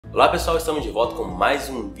Olá pessoal, estamos de volta com mais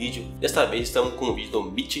um vídeo. Desta vez estamos com um vídeo do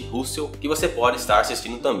Mitch Rossel, que você pode estar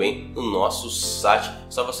assistindo também no nosso site.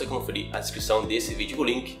 Só você conferir a descrição desse vídeo. O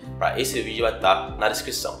link para esse vídeo vai estar na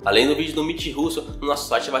descrição. Além do vídeo do Mitch Rossel, no nosso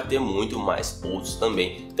site vai ter muito mais outros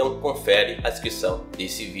também. Então confere a descrição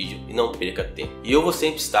desse vídeo e não perca tempo. E eu vou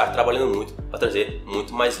sempre estar trabalhando muito para trazer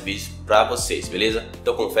muito mais vídeos para vocês, beleza?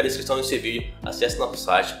 Então confere a descrição desse vídeo, acesse nosso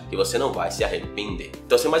site que você não vai se arrepender.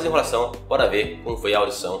 Então sem mais enrolação, bora ver como foi a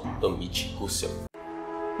audição do Mitch Rossel.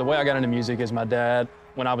 The way I got into music is my dad.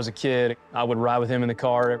 When I was a kid, I would ride with him in the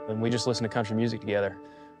car and we just listened to country music together.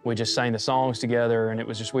 We just sang the songs together and it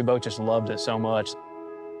was just, we both just loved it so much.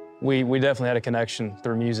 We definitely had a connection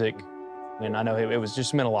through music, and I know it was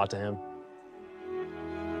just meant a lot to him.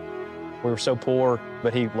 We were so poor,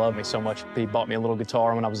 but he loved me so much. He bought me a little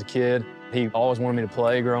guitar when I was a kid. He always wanted me to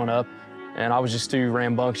play growing up, and I was just too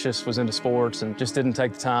rambunctious, was into sports, and just didn't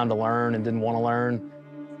take the time to learn and didn't want to learn.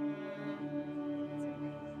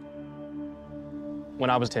 When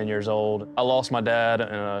I was 10 years old, I lost my dad in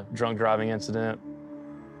a drunk driving incident.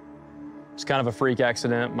 It's kind of a freak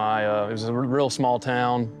accident. It was a real small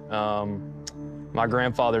town. My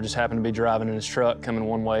grandfather just happened to be driving in his truck coming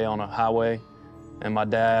one way on a highway, and my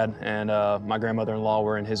dad and my grandmother-in-law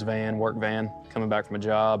were in his van, work van, coming back from a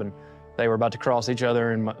job, and they were about to cross each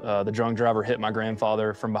other, and the drunk driver hit my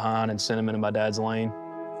grandfather from behind and sent him into my dad's lane.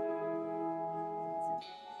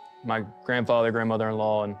 My grandfather,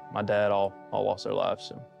 grandmother-in-law, and my dad all lost their lives.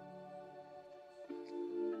 So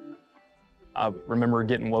I remember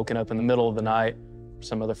getting woken up in the middle of the night.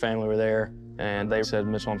 Some other family were there, and they said,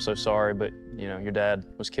 "Mitchell, I'm so sorry, but you know, your dad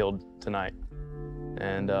was killed tonight."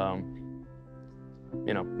 And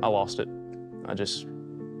you know, I lost it. I just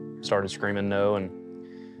started screaming no and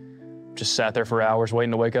just sat there for hours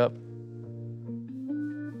waiting to wake up.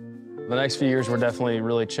 The next few years were definitely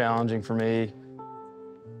really challenging for me.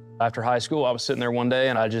 After high school, I was sitting there one day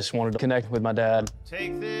and I just wanted to connect with my dad.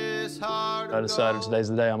 I decided today's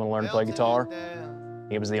the day I'm gonna learn to play guitar.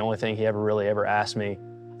 It was the only thing he ever asked me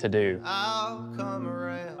to do.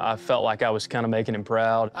 I felt like I was kind of making him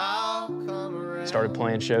proud. Started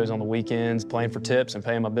playing shows on the weekends, playing for tips and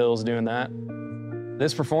paying my bills doing that.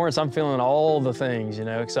 This performance, I'm feeling all the things, you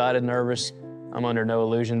know, excited, nervous. I'm under no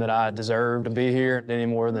illusion that I deserve to be here any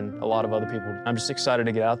more than a lot of other people. I'm just excited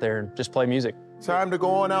to get out there and just play music. Time to go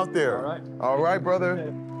on out there. All right. All right,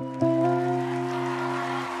 brother.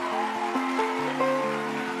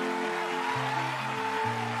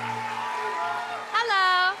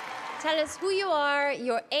 Hello. Tell us who you are,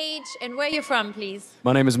 your age, and where you're from, please.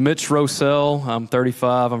 My name is Mitch Rossel. I'm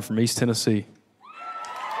 35. I'm from East Tennessee.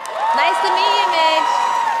 Nice to meet you, Mitch.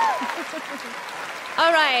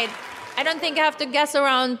 All right. I don't think I have to guess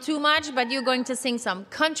around too much, but you're going to sing some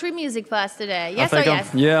country music for us today. Yes or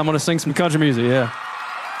yes? Yeah, I'm going to sing some country music, yeah.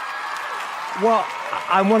 Well,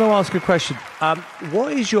 I want to ask a question.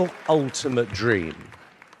 What is your ultimate dream?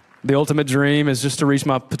 The ultimate dream is just to reach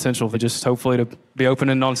my potential, just hopefully to be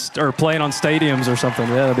opening on or playing on stadiums or something.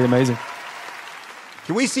 Yeah, that'd be amazing.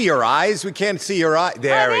 Can we see your eyes? We can't see your eyes.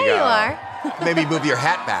 There we go. There you are. Maybe move your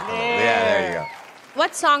hat back a little. Yeah, there you go.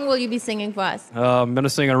 What song will you be singing for us? I'm going to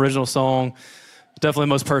sing an original song. Definitely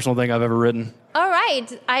the most personal thing I've ever written. All right.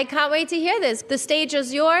 I can't wait to hear this. The stage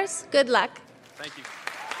is yours. Good luck. Thank you.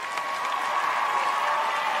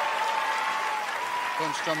 Go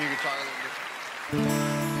and strum your guitar a little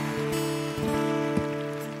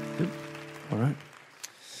bit. All right.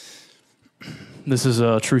 This is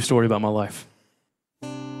a true story about my life.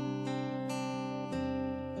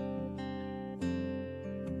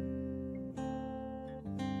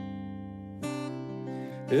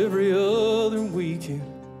 Every other weekend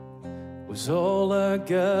was all I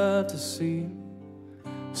got to see.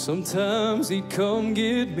 Sometimes he'd come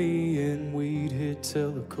get me and we'd hit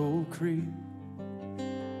Tellico Creek.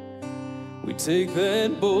 We'd take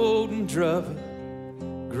that boat and drop it,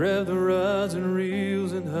 grab the rods and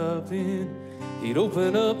reels and hop in. He'd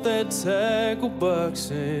open up that tackle box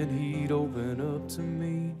and he'd open up to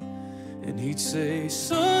me. And he'd say,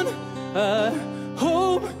 "Son, I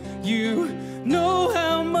hope you know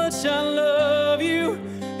how much I love you,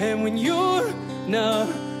 and when you're not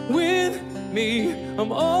with me,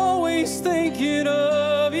 I'm always thinking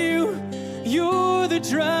of you. You're the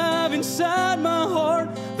drive inside my heart,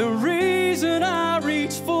 the reason I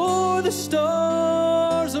reach for the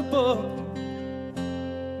stars above."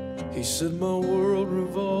 He said, "My world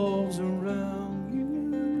revolves around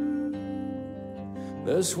you,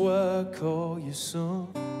 that's why I call you son."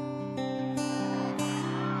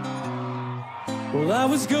 Well, I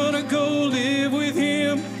was gonna go live with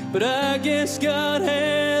him, but I guess God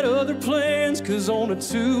had other plans, 'cause 'cause on a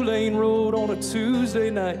two-lane road on a Tuesday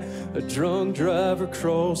night, a drunk driver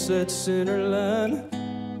crossed that center line.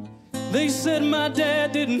 They said my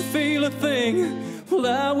dad didn't feel a thing. Well,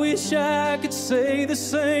 I wish I could say the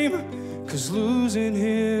same, 'cause losing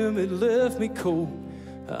him, it left me cold.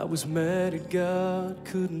 I was mad at God,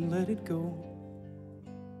 couldn't let it go.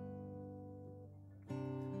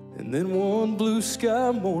 And then one blue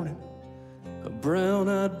sky morning, a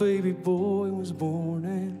brown-eyed baby boy was born,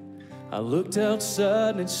 and I looked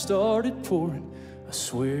outside and it started pouring. I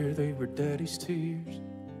swear they were Daddy's tears.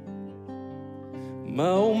 My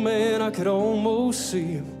old man, I could almost see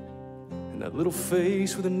him, and that little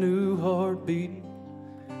face with a new heartbeat.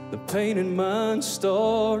 The pain in mine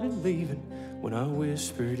started leaving when I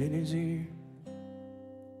whispered in his ear,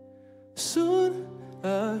 son,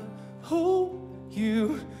 I hope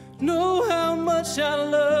you know how much I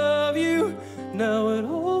love you. Now it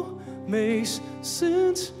all makes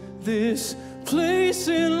sense. This place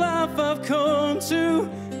in life I've come to,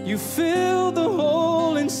 you fill the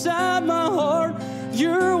hole inside my heart.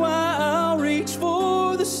 You're why I'll reach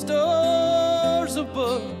for the stars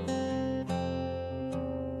above.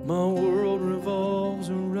 My world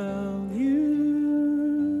revolves around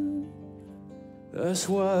you. That's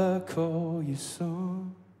why I call you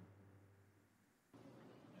son.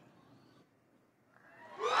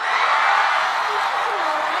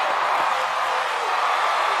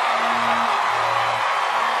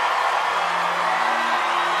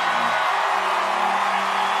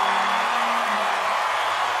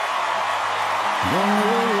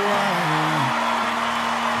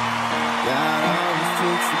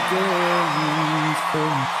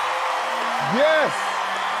 Yes!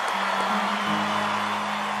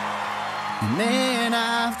 Man,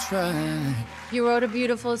 I've tried. You wrote a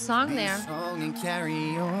beautiful song there. Song and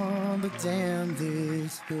carry on, but damn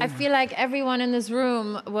this. I feel like everyone in this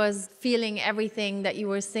room was feeling everything that you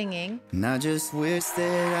were singing. And I just wish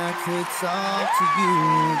that I could talk to you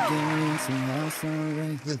again somehow, some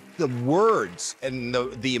way. The words and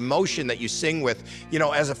the emotion that you sing with, you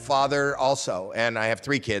know, as a father also, and I have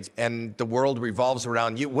 3 kids, and the world revolves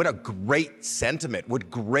around you. What a great sentiment, what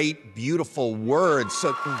great, beautiful words,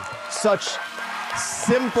 such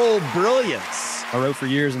simple brilliance. I wrote for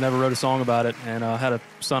years and never wrote a song about it, and I had a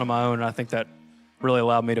son of my own, and I think that really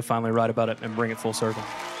allowed me to finally write about it and bring it full circle.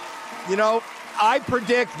 You know, I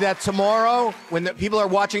predict that tomorrow, when the people are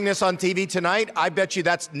watching this on TV tonight, I bet you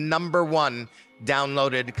that's #1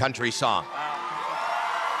 downloaded country song.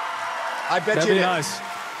 I bet That'd you be it nice.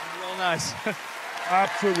 Real nice.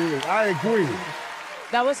 Absolutely, I agree.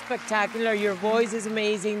 That was spectacular. Your voice is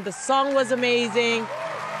amazing. The song was amazing.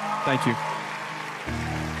 Thank you.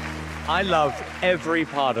 I loved every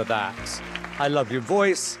part of that. I loved your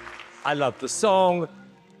voice. I loved the song.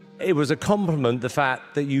 It was a compliment, the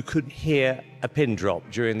fact that you could hear a pin drop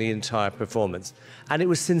during the entire performance. And it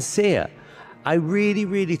was sincere. I really,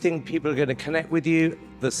 really think people are going to connect with you,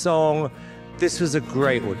 the song. This was a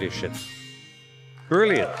great audition.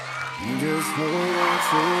 Brilliant. Just hold on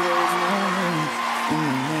to those moments in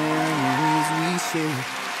the memories we share.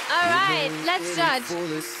 All right, let's judge. For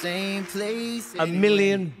the same place. A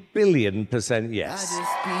million billion % yes.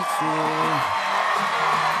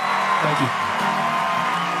 Thank you.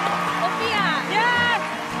 Sophia. Yes.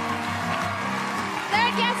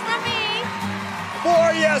 Third yes from me. 4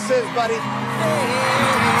 yeses, buddy.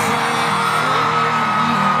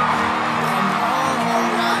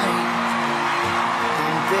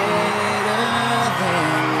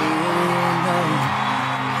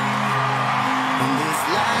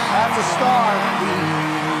 That's a star.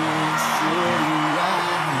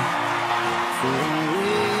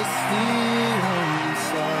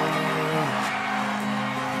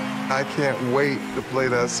 I can't wait to play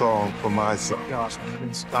that song for my son. Gosh,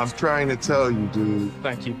 I'm trying to tell you, dude.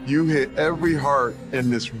 thank you. You hit every heart in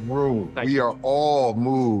this room. Thank We you. are all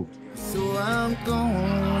moved. So I'm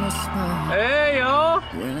gonna smile Hey, y'all.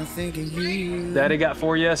 when I think of you. Daddy got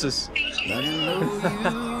 4 yeses. But I know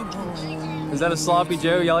you Is that a sloppy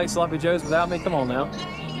Joe? Y'all ate sloppy Joes without me? Come on now.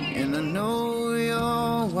 and I know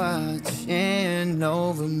you're watching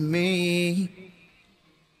over me.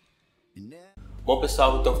 Bom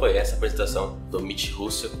pessoal, então foi essa a apresentação do Mitch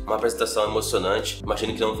Rossel, uma apresentação emocionante.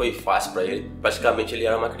 Imagino que não foi fácil para ele. Praticamente ele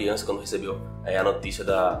era uma criança quando recebeu a notícia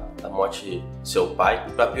da morte de seu pai.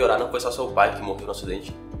 Para piorar, não foi só seu pai que morreu no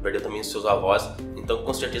acidente, perdeu também seus avós. Então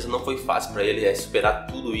com certeza não foi fácil para ele superar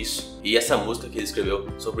tudo isso. E essa música que ele escreveu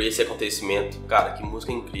sobre esse acontecimento, cara, que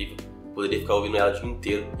música incrível. Poderia ficar ouvindo ela o dia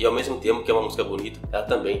inteiro. E ao mesmo tempo que é uma música bonita, ela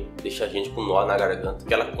também deixa a gente com um nó na garganta.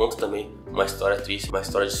 Que ela conta também uma história triste, uma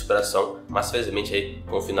história de superação. Mas felizmente aí,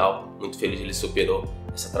 com um final muito feliz, ele superou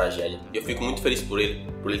essa tragédia. E eu fico muito feliz por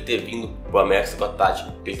ele ter vindo pro America's Got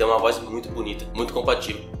Talent. Ele tem uma voz muito bonita, muito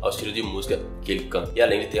compatível ao estilo de música que ele canta. E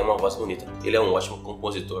além de ter uma voz bonita, ele é um ótimo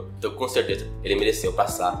compositor. Então com certeza ele mereceu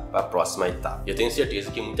passar para a próxima etapa. E eu tenho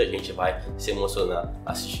certeza que muita gente vai se emocionar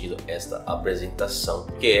assistindo esta apresentação,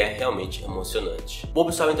 que é realmente emocionante. Bom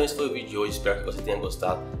pessoal, então esse foi o vídeo de hoje, espero que você tenha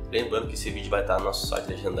gostado. Lembrando que esse vídeo vai estar no nosso site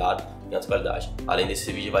legendado em alta qualidade. Além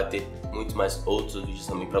desse vídeo vai ter muito mais outros vídeos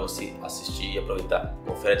também para você assistir e aproveitar.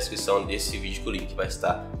 Confere a descrição desse vídeo que o link vai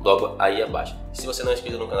estar logo aí abaixo. E se você não é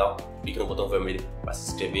inscrito no canal, clique no botão vermelho para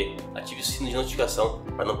se inscrever, ative o sino de notificação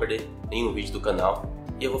para não perder nenhum vídeo do canal.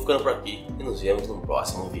 E eu vou ficando por aqui e nos vemos no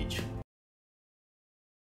próximo vídeo.